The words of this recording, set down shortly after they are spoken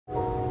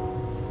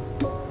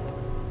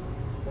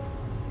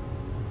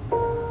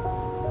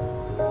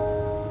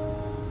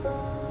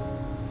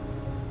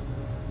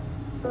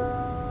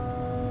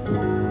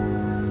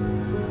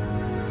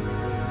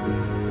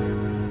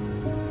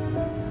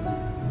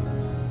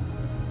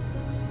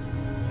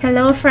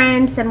Hello,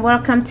 friends, and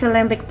welcome to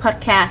Limbic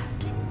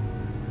Podcast.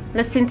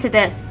 Listen to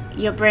this.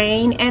 Your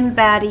brain and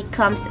body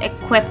comes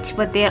equipped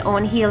with their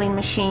own healing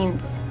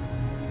machines.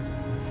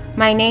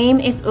 My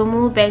name is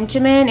Umu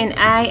Benjamin, and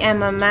I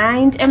am a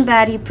mind and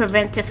body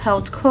preventive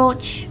health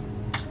coach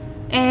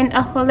and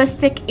a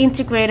holistic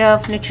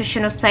integrative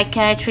nutritional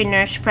psychiatry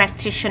nurse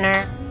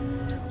practitioner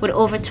with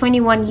over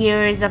 21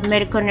 years of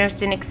medical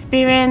nursing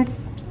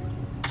experience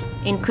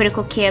in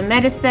critical care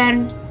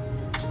medicine,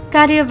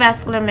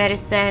 cardiovascular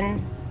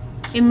medicine,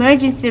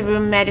 emergency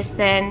room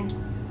medicine,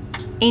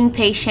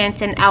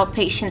 inpatient and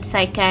outpatient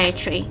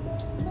psychiatry.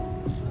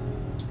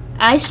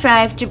 I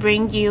strive to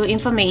bring you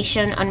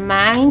information on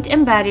mind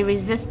and body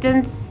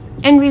resistance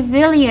and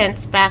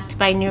resilience backed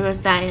by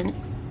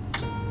neuroscience.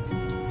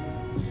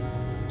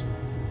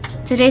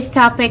 Today's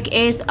topic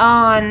is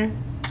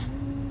on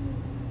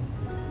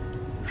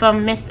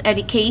from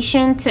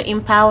miseducation to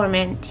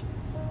empowerment,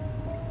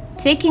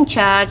 taking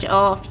charge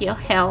of your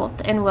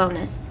health and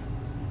wellness.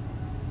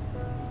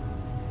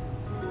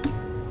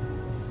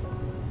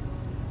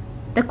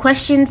 The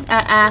questions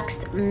are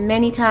asked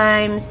many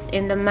times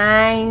in the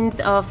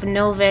minds of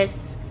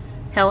novice,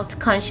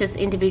 health-conscious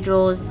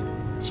individuals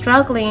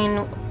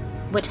struggling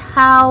with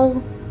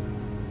how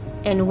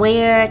and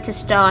where to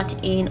start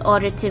in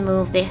order to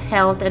move their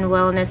health and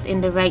wellness in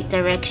the right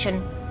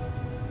direction.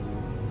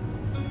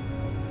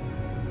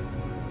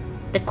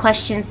 The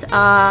questions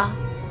are,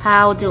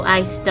 how do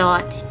I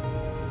start?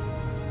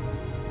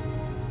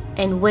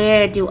 And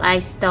where do I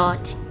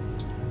start?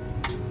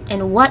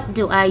 And what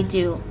do I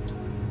do?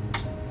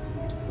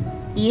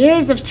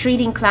 Years of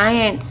treating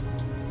clients,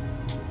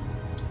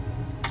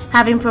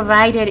 having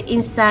provided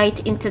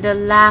insight into the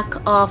lack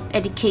of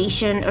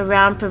education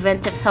around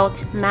preventive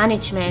health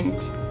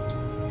management,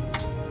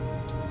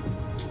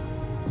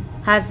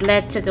 has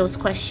led to those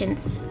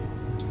questions.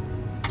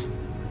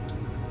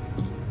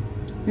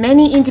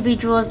 Many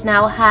individuals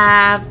now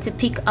have to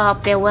pick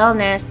up their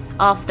wellness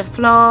off the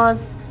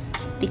floors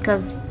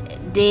because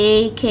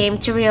they came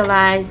to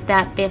realize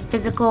that their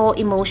physical,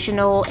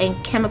 emotional,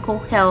 and chemical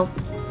health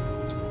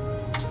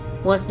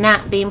was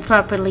not being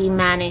properly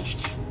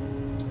managed.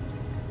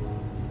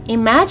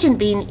 Imagine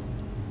being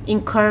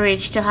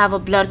encouraged to have a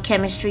blood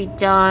chemistry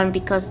done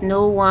because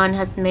no one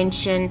has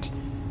mentioned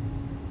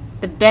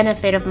the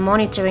benefit of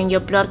monitoring your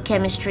blood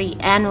chemistry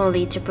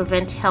annually to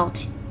prevent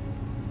health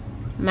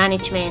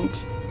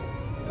management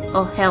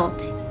or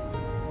health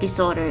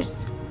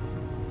disorders.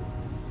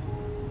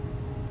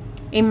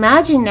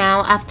 Imagine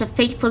now, after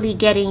faithfully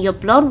getting your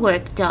blood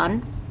work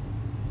done,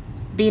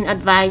 being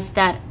advised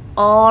that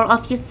all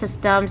of your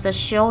systems are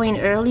showing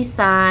early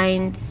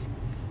signs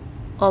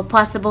or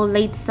possible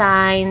late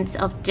signs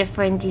of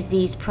different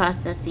disease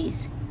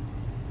processes.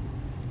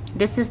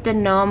 This is the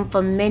norm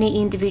for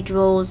many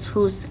individuals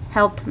whose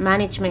health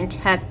management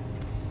had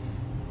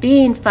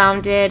been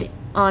founded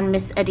on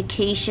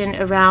miseducation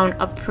around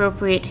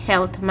appropriate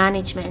health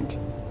management.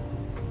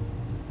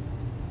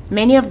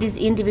 Many of these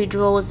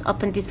individuals,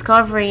 upon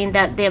discovering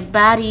that their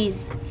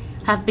bodies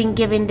have been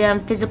giving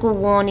them physical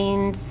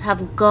warnings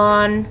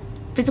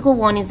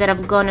that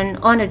have gone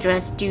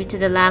unaddressed due to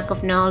the lack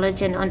of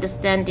knowledge and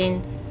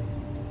understanding,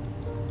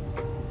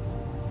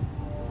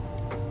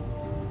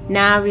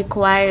 now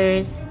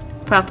requires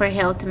proper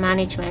health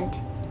management.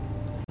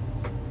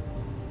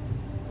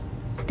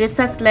 This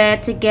has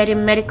led to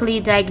getting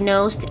medically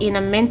diagnosed in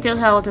a mental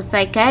health or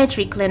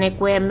psychiatry clinic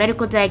where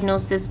medical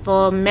diagnosis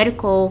for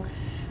medical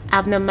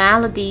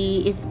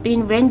abnormality is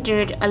being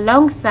rendered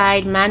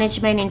alongside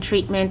management and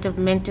treatment of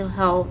mental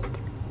health.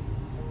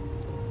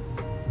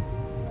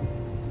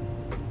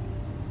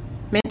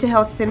 Mental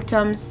health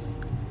symptoms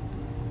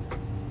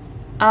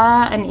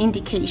are an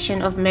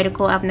indication of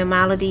medical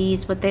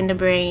abnormalities within the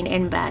brain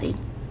and body.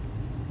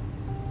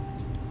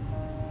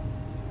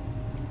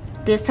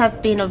 This has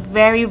been a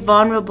very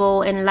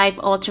vulnerable and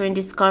life-altering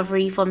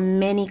discovery for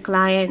many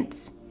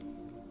clients.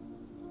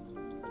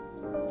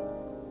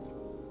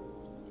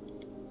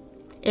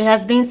 It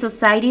has been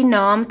society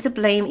norm to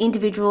blame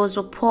individuals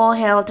with poor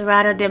health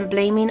rather than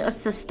blaming a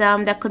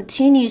system that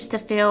continues to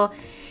fail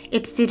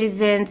its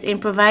citizens in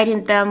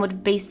providing them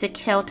with basic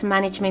health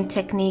management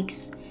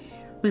techniques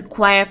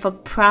required for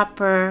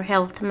proper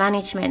health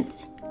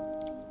management.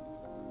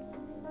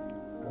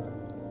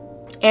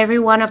 Every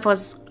one of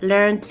us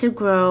learn to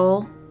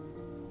grow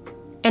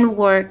and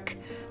work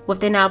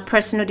within our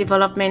personal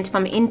development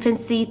from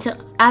infancy to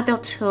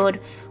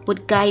adulthood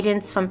with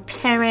guidance from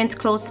parent,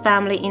 close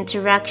family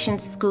interaction,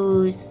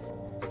 schools,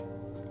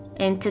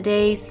 and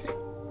today's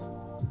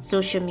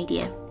social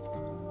media.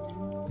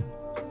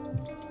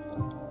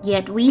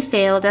 Yet we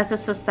failed as a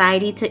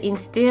society to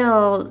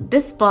instill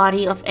this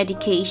body of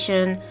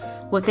education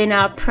within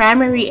our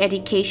primary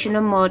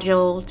educational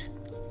module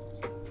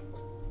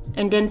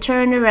and then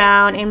turn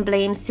around and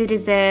blame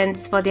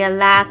citizens for their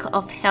lack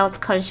of health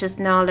conscious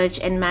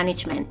knowledge and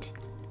management.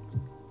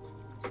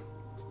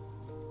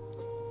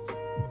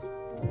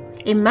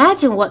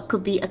 Imagine what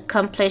could be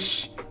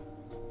accomplished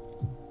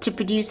to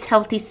produce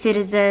healthy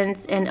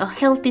citizens and a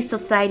healthy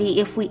society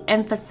if we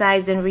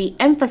emphasize and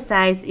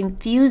re-emphasize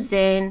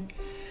infusing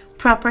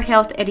proper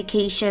health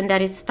education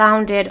that is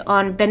founded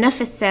on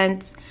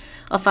beneficence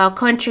of our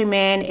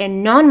countrymen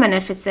and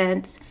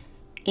non-beneficence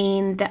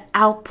in the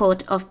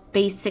output of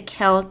basic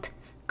health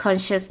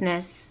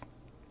consciousness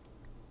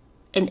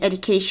and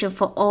education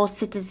for all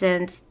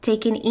citizens,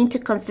 taking into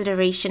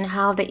consideration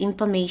how the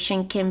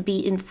information can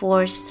be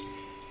enforced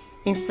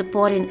in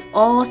supporting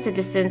all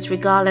citizens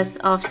regardless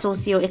of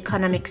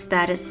socioeconomic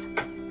status.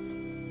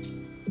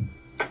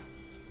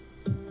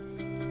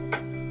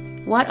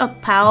 What a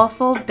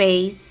powerful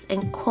base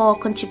and core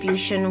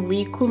contribution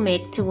we could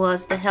make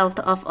towards the health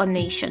of our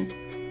nation.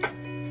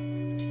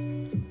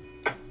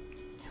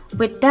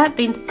 With that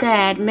being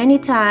said, many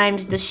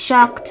times the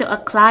shock to a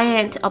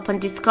client upon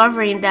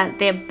discovering that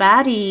their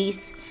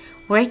body's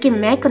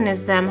working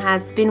mechanism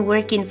has been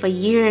working for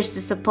years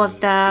to support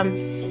them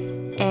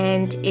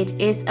and it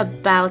is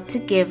about to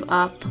give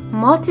up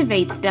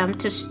motivates them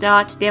to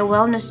start their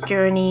wellness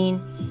journey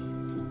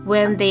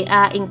when they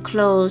are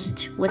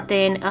enclosed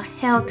within a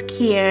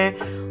healthcare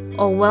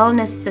or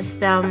wellness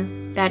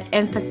system that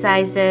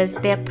emphasizes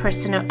their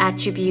personal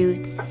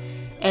attributes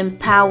and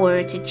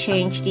power to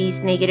change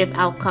these negative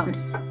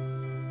outcomes.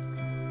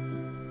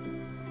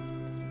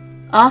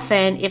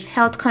 Often, if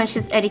health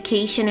conscious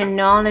education and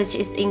knowledge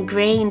is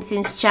ingrained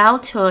since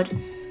childhood,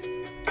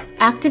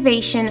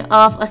 activation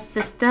of a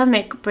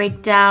systemic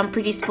breakdown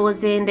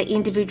predisposing the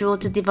individual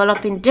to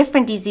developing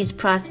different disease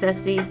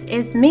processes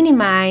is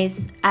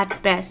minimized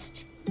at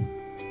best.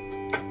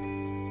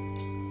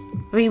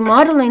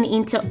 Remodeling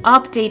into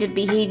updated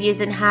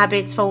behaviors and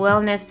habits for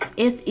wellness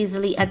is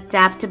easily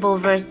adaptable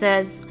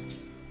versus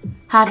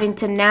having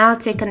to now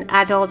take an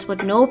adult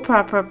with no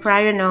proper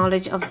prior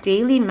knowledge of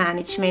daily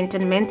management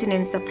and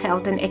maintenance of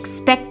health and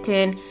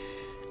expecting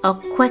a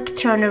quick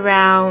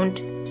turnaround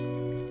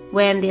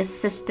when their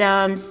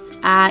systems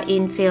are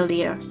in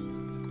failure.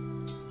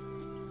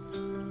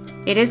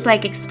 It is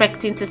like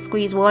expecting to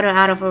squeeze water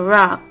out of a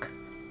rock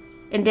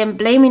and then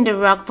blaming the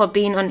rock for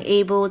being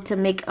unable to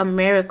make a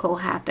miracle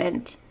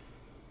happen,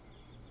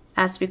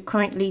 as we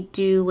currently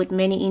do with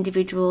many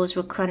individuals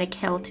with chronic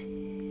health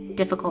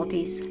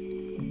difficulties.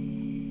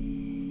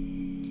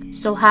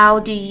 So how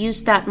do you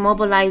start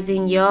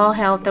mobilizing your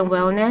health and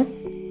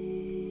wellness?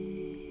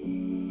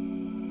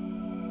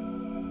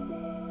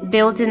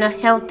 Building a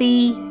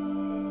healthy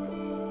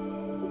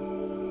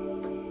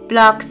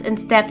blocks and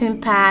stepping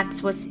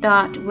paths will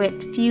start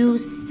with few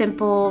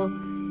simple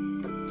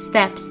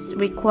steps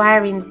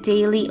requiring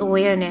daily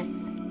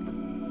awareness.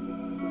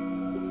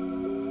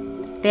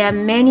 There are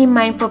many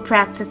mindful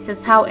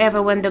practices,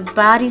 however, when the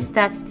body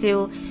starts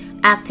to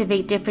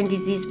activate different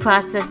disease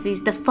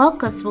processes, the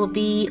focus will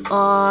be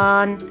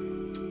on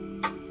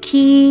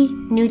key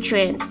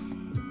nutrients.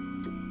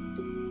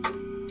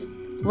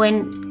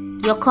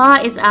 When your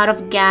car is out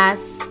of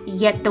gas,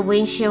 yet the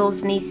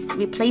windshield needs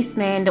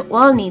replacement, the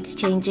oil needs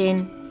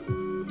changing,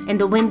 and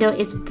the window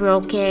is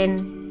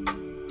broken,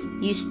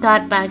 you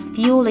start by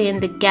fueling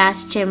the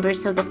gas chamber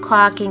so the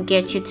car can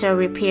get you to a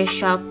repair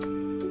shop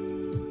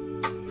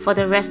for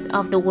the rest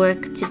of the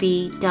work to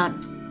be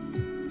done.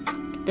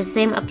 The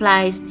same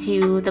applies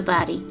to the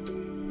body.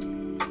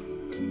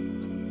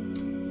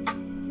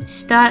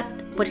 Start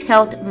with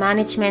health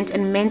management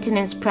and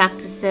maintenance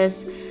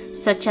practices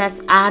such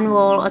as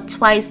annual or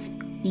twice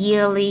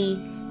yearly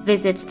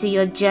visits to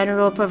your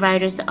general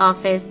provider's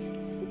office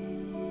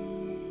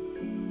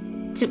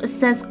to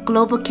assess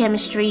global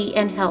chemistry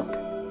and health.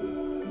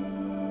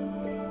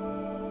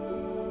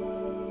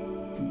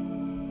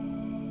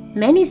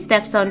 Many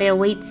steps on their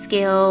weight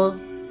scale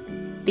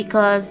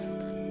because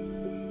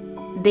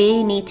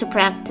they need to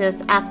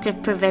practice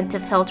active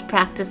preventive health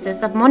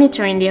practices of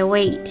monitoring their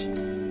weight.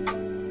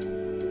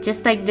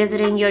 Just like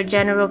visiting your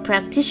general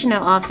practitioner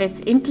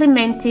office,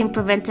 implementing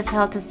preventive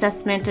health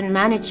assessment and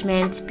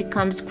management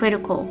becomes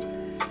critical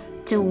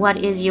to what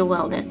is your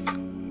wellness.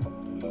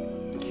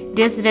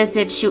 This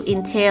visit should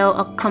entail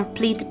a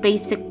complete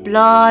basic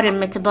blood and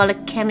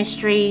metabolic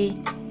chemistry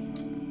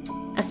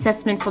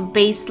assessment for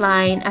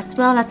baseline, as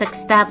well as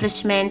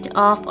establishment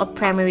of a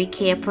primary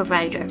care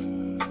provider.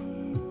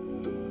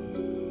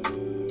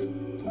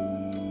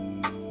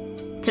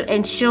 To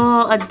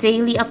ensure a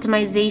daily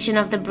optimization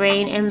of the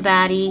brain and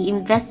body,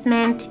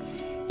 investment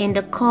in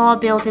the core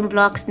building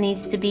blocks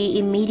needs to be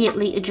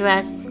immediately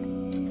addressed.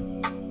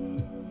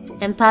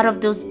 And part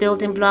of those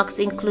building blocks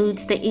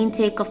includes the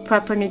intake of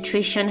proper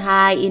nutrition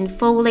high in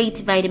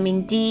folate,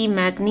 vitamin D,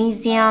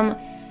 magnesium,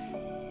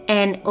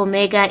 and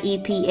omega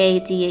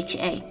EPA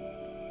DHA.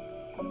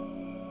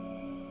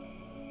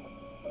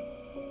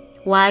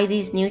 Why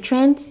these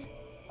nutrients?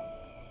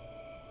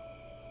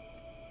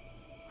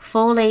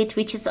 Folate,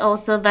 which is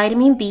also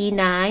vitamin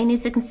B9,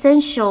 is an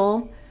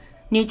essential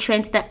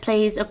nutrient that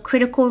plays a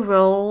critical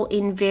role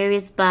in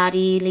various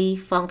bodily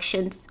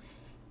functions,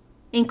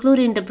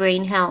 including the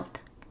brain health.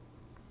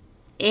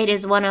 It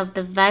is one of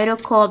the vital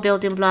core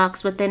building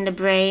blocks within the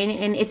brain,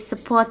 and it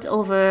supports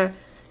over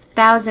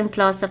 1,000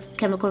 plus of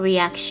chemical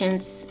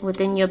reactions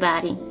within your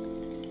body.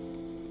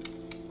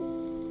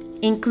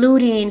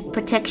 including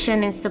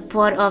protection and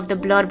support of the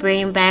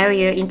blood-brain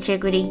barrier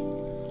integrity.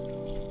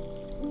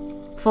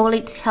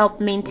 Folates help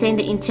maintain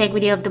the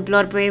integrity of the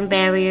blood-brain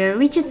barrier,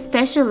 which is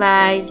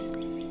specialized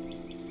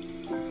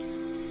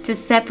to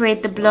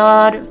separate the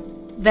blood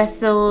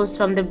vessels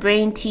from the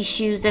brain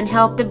tissues and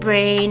help the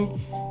brain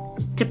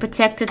to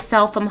protect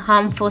itself from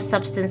harmful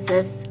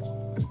substances.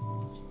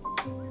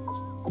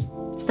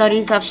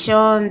 Studies have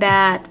shown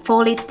that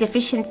folate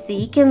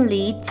deficiency can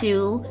lead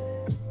to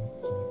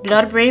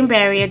blood-brain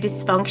barrier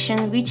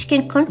dysfunction, which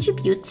can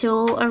contribute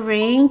to a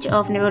range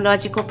of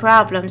neurological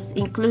problems,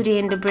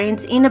 including the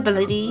brain's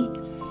inability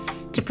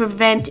to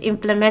prevent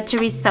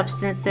inflammatory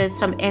substances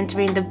from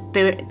entering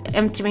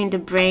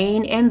the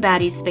brain and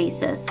body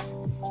spaces.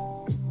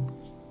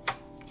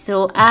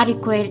 So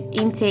adequate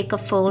intake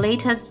of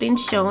folate has been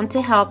shown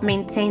to help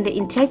maintain the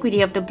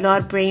integrity of the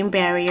blood-brain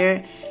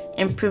barrier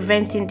and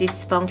preventing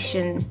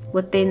dysfunction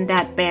within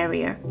that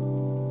barrier.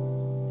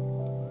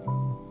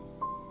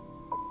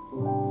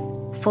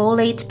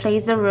 Folate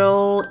plays a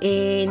role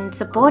in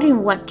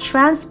supporting what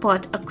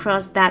transport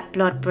across that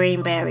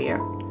blood-brain barrier.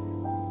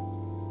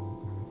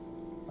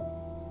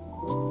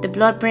 The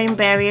blood-brain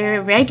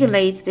barrier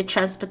regulates the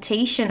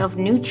transportation of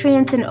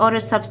nutrients and other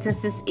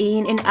substances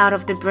in and out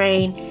of the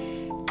brain,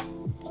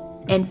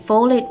 and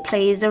folate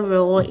plays a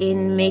role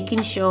in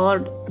making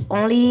sure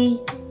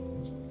only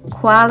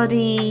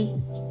quality,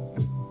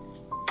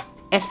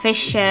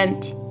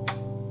 efficient,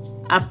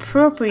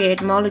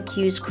 appropriate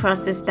molecules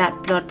crosses that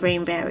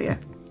blood-brain barrier.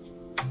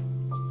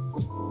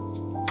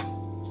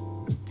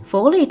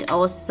 Folate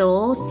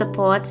also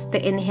supports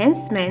the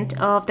enhancement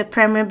of the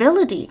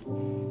permeability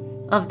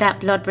of that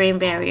blood-brain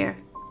barrier.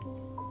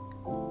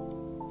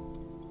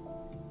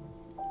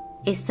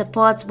 It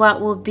supports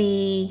what will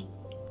be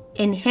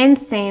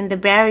enhancing the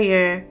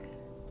barrier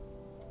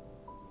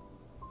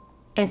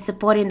and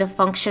supporting the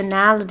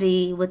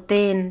functionality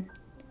within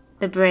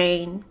the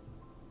brain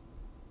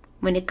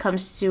when it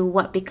comes to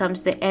what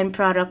becomes the end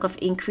product of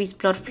increased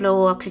blood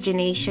flow,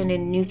 oxygenation,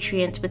 and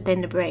nutrients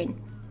within the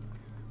brain.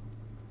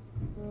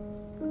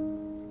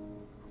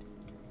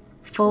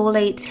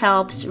 Folate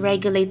helps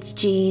regulate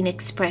gene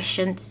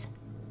expressions.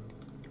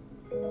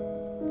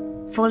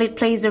 Folate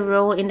plays a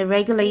role in the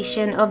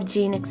regulation of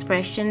gene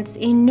expressions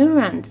in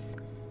neurons.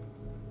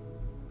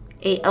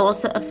 It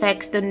also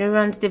affects the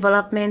neuron's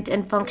development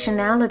and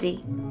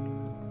functionality.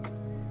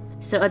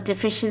 So a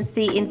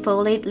deficiency in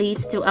folate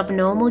leads to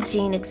abnormal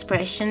gene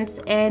expressions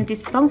and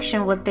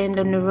dysfunction within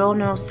the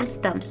neuronal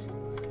systems.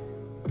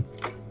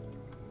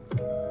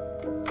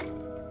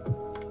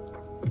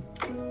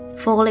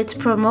 Folates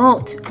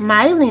promote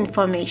myelin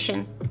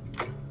formation.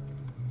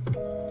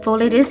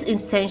 Folate is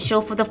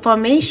essential for the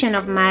formation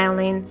of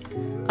myelin,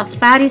 a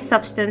fatty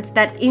substance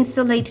that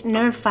insulates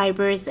nerve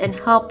fibers and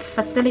help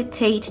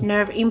facilitate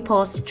nerve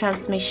impulse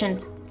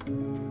transmissions.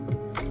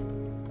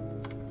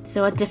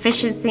 So a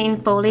deficiency in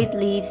folate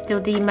leads to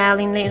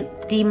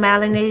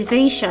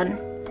demyelinization,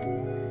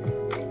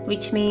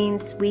 which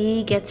means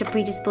we get to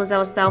predispose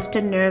ourselves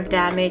to nerve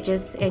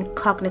damages and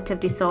cognitive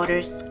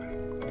disorders.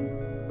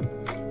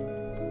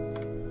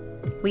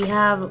 We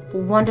have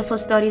wonderful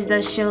studies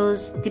that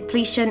shows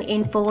depletion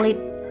in folate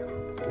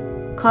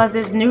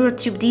causes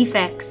neurotube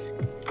defects.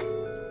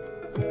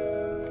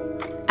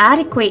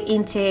 Adequate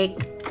intake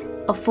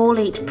of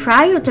folate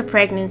prior to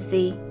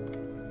pregnancy,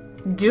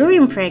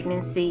 during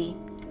pregnancy,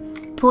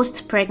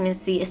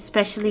 post-pregnancy,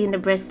 especially in the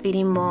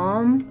breastfeeding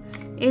mom,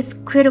 is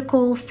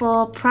critical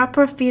for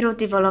proper fetal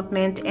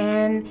development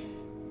and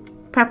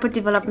proper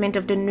development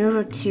of the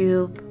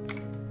neurotube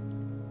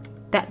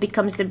that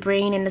becomes the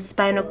brain and the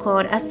spinal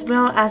cord, as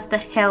well as the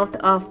health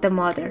of the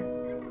mother.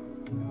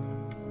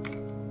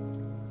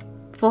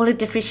 Folate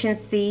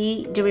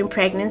deficiency during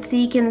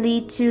pregnancy can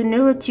lead to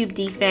neurotube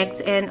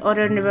defects and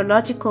other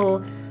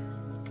neurological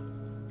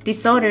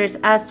disorders,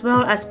 as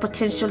well as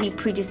potentially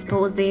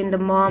predisposing the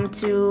mom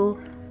to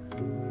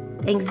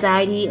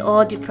anxiety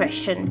or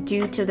depression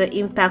due to the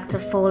impact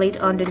of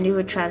folate on the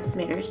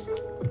neurotransmitters.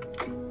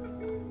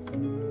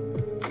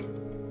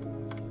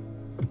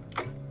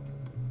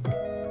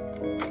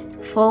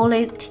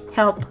 Folate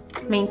help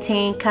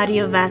maintain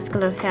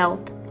cardiovascular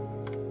health.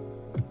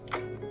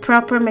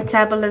 Proper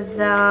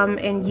metabolism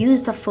and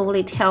use of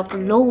folate help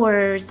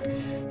lowers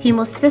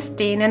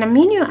homocysteine, an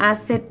amino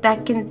acid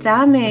that can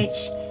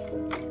damage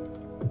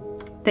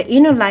the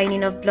inner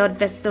lining of blood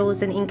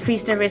vessels and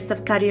increase the risk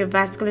of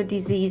cardiovascular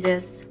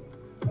diseases.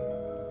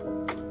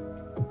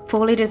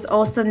 Folate is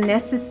also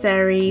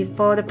necessary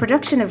for the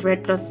production of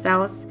red blood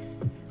cells,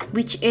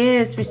 which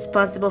is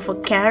responsible for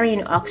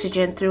carrying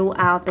oxygen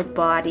throughout the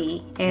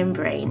body and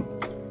brain.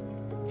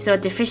 So a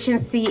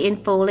deficiency in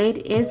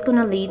folate is going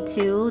to lead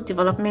to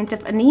development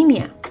of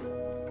anemia.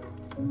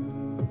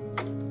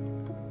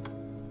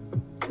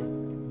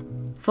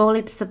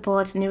 Folate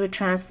supports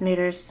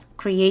neurotransmitters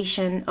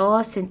creation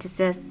or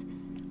synthesis.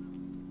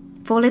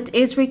 Folate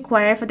is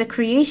required for the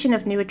creation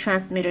of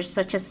neurotransmitters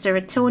such as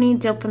serotonin,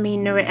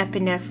 dopamine,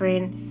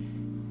 norepinephrine,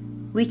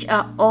 which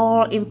are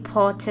all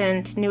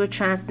important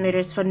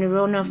neurotransmitters for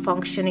neuronal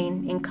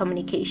functioning and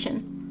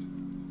communication.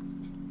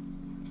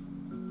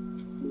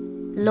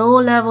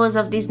 Low levels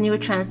of these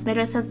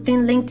neurotransmitters has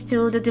been linked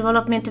to the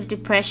development of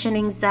depression,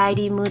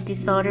 anxiety, mood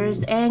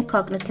disorders, and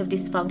cognitive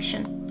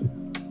dysfunction.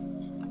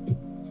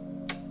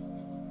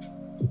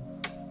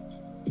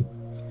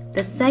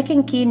 The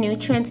second key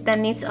nutrient that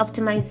needs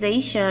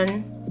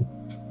optimization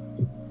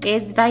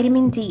is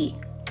vitamin D.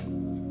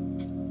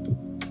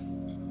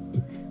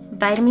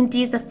 Vitamin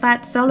D is a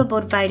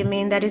fat-soluble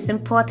vitamin that is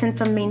important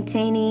for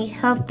maintaining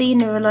healthy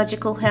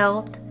neurological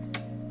health,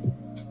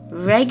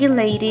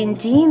 regulating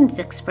genes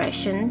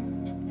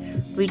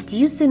expression,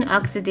 reducing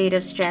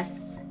oxidative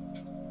stress,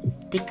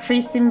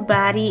 decreasing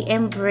body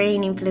and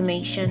brain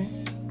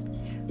inflammation,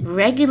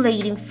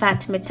 regulating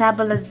fat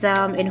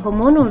metabolism and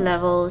hormonal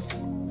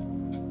levels,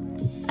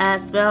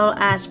 as well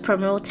as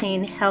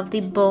promoting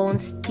healthy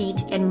bones,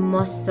 teeth, and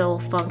muscle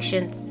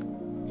functions.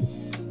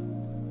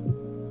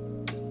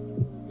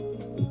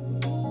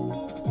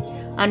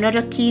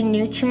 Another key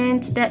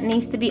nutrient that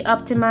needs to be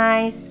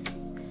optimized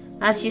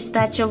as you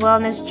start your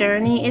wellness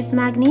journey is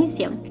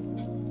magnesium.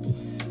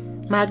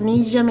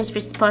 Magnesium is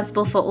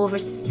responsible for over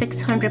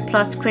 600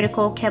 plus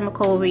critical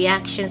chemical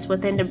reactions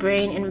within the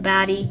brain and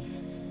body,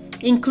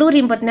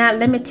 including but not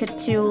limited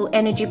to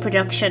energy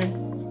production.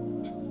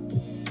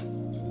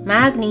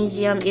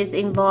 Magnesium is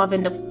involved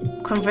in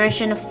the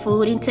conversion of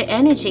food into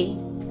energy.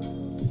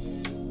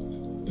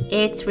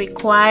 Its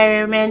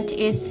requirement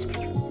is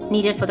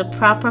needed for the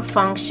proper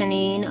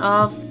functioning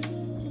of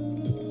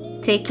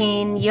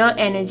taking your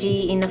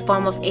energy in the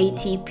form of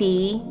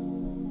ATP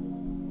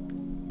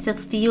to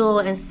fuel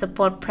and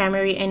support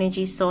primary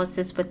energy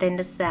sources within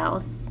the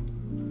cells.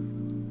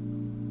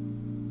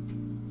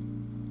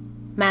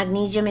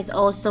 Magnesium is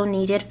also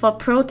needed for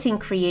protein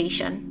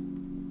creation.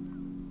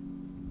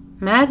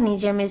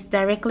 Magnesium is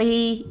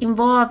directly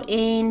involved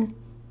in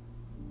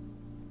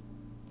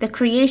the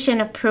creation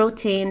of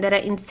protein that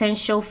are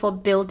essential for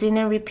building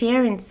and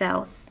repairing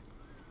cells.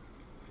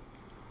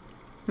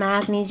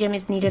 Magnesium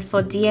is needed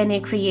for DNA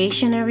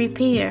creation and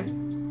repair.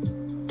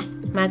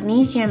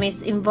 Magnesium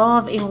is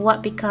involved in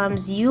what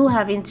becomes you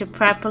having to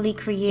properly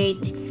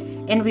create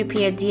and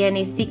repair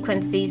DNA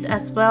sequences,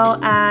 as well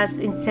as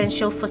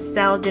essential for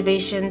cell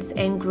divisions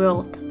and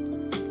growth.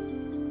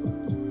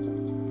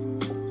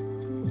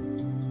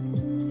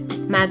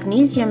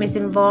 Magnesium is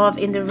involved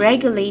in the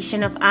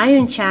regulation of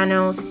ion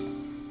channels,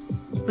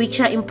 which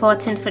are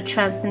important for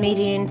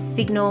transmitting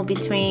signal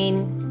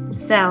between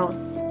cells,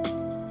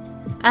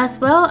 as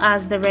well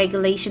as the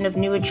regulation of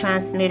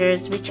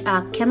neurotransmitters, which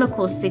are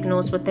chemical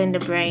signals within the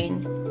brain.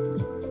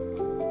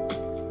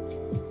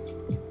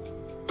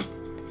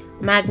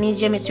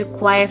 Magnesium is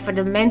required for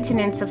the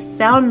maintenance of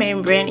cell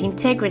membrane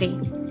integrity.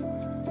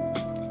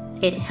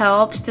 It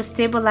helps to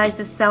stabilize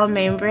the cell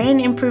membrane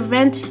and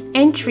prevent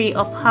entry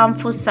of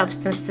harmful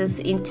substances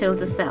into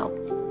the cell.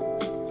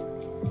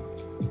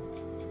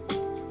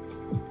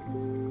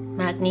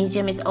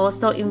 Magnesium is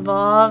also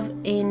involved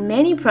in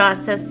many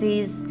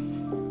processes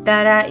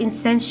that are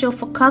essential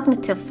for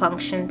cognitive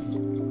functions,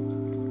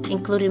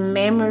 including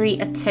memory,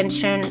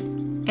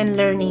 attention, and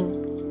learning.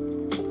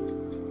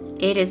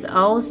 It is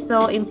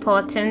also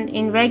important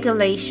in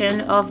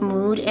regulation of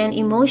mood and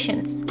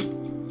emotions.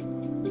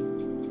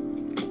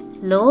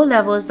 Low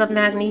levels of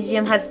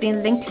magnesium has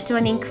been linked to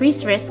an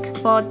increased risk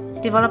for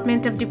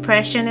development of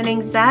depression and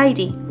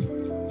anxiety.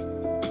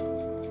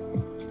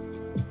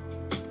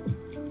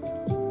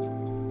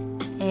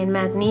 And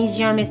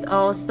magnesium is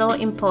also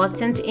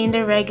important in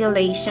the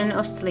regulation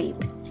of sleep.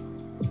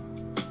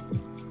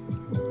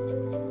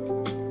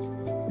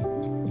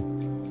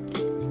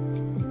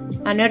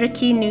 Another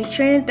key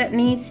nutrient that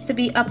needs to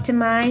be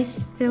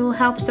optimized to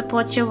help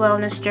support your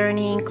wellness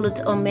journey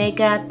includes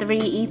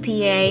omega-3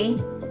 EPA,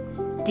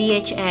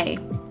 DHA.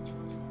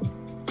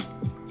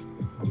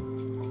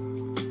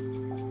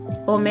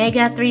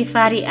 Omega-3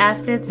 fatty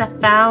acids are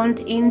found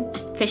in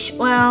fish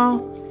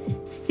oil,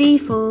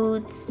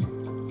 seafoods,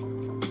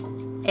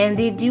 and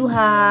they do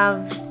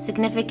have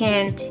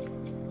significant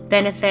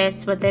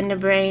benefits within the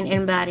brain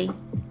and body.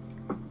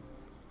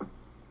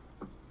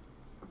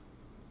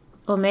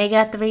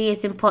 Omega-3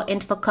 is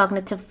important for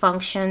cognitive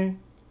function,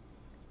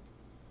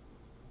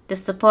 the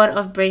support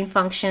of brain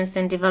functions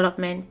and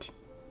development.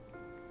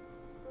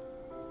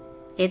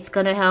 It's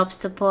going to help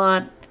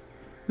support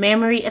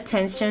memory,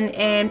 attention,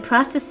 and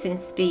processing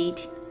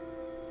speed.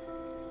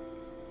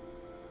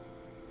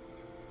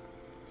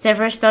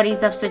 Several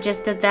studies have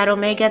suggested that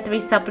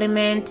omega-3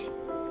 supplement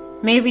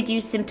may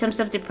reduce symptoms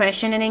of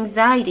depression and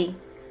anxiety.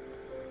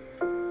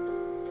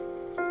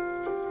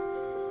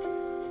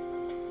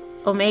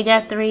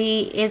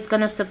 Omega-3 is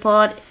going to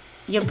support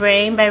your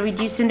brain by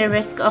reducing the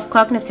risk of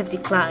cognitive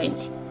decline,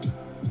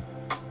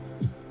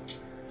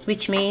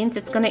 which means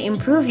it's going to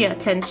improve your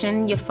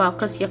attention, your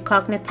focus, your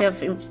cognitive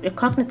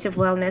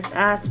wellness,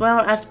 as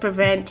well as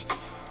prevent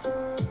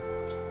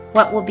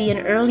what will be an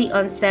early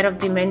onset of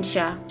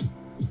dementia.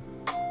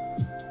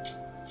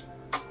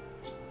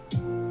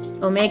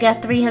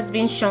 Omega-3 has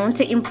been shown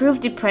to improve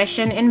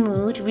depression and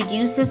mood,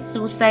 reduces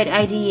suicide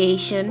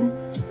ideation,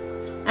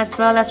 as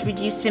well as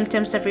reduce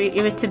symptoms of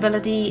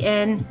irritability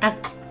and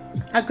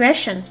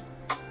aggression.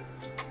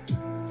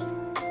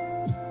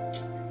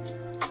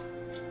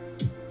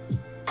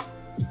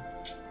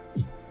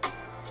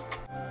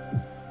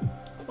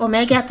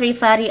 Omega-3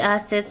 fatty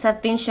acids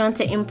have been shown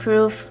to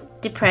improve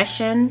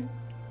depression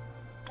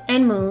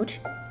and mood,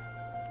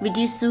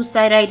 reduce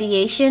suicide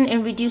ideation,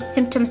 and reduce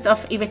symptoms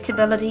of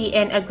irritability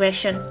and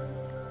aggression.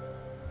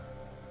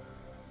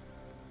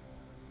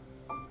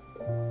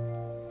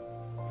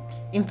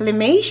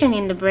 Inflammation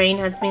in the brain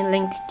has been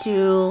linked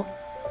to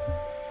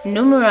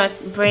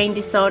numerous brain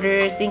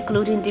disorders,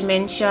 including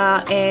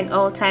dementia and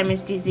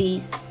Alzheimer's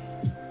disease.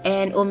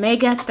 And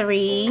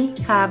omega-3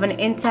 have an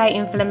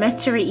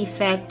anti-inflammatory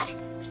effect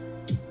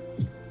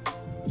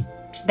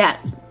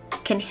that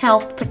can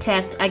help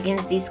protect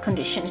against these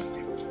conditions.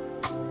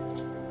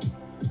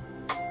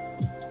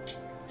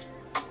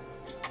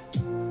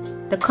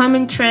 The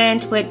common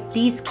trend with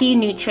these key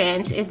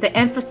nutrients is the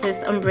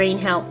emphasis on brain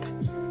health,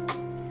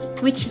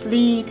 which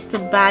leads to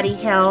body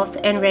health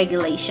and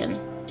regulation.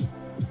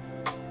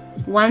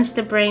 Once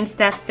the brain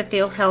starts to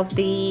feel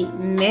healthy,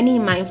 many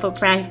mindful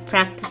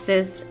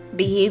practices,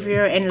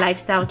 behavior, and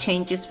lifestyle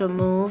changes will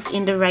move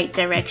in the right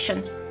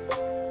direction.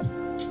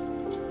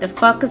 The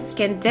focus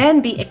can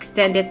then be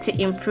extended to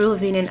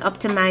improving and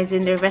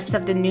optimizing the rest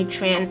of the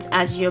nutrients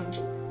as your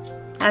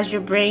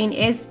brain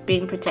is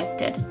being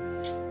protected.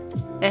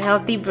 A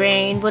healthy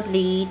brain would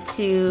lead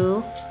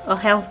to a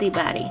healthy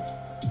body.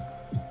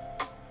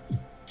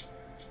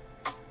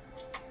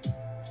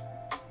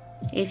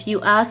 If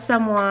you are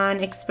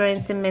someone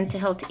experiencing mental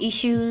health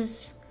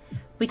issues,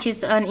 which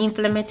is an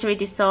inflammatory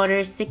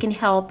disorder, seeking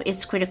help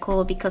is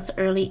critical because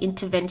early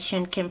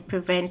intervention can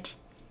prevent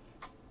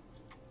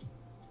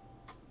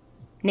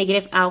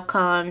negative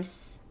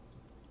outcomes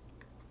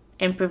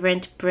and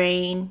prevent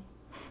brain.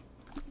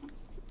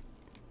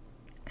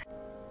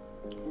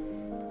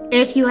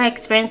 If you are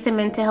experiencing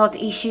mental health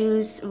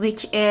issues,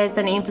 which is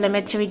an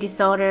inflammatory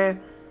disorder,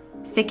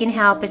 seeking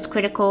help is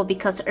critical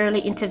because early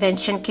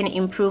intervention can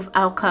improve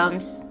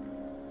outcomes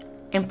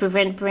and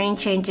prevent brain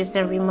changes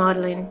and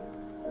remodeling.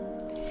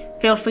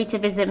 Feel free to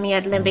visit me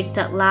at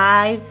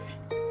limbic.live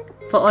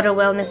for other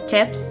wellness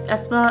tips,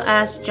 as well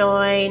as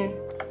join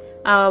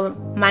our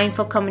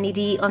mindful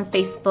community on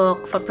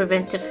Facebook for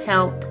preventive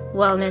health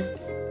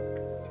wellness.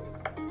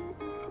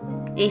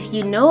 If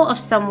you know of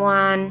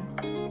someone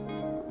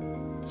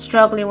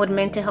struggling with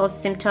mental health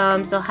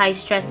symptoms or high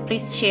stress,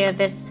 please share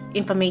this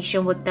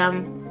information with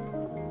them.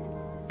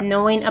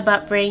 Knowing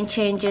about brain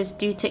changes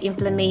due to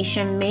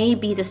inflammation may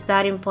be the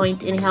starting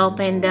point in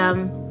helping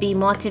them be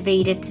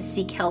motivated to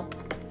seek help.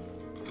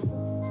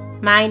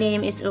 My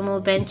name is Umu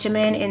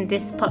Benjamin, and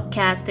this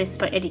podcast is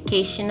for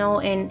educational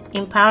and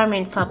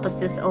empowerment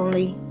purposes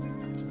only.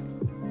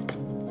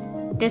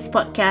 This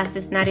podcast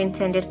is not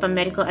intended for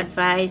medical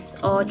advice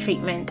or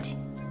treatment.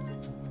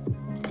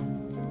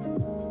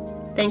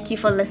 Thank you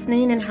for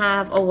listening and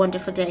have a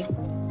wonderful day.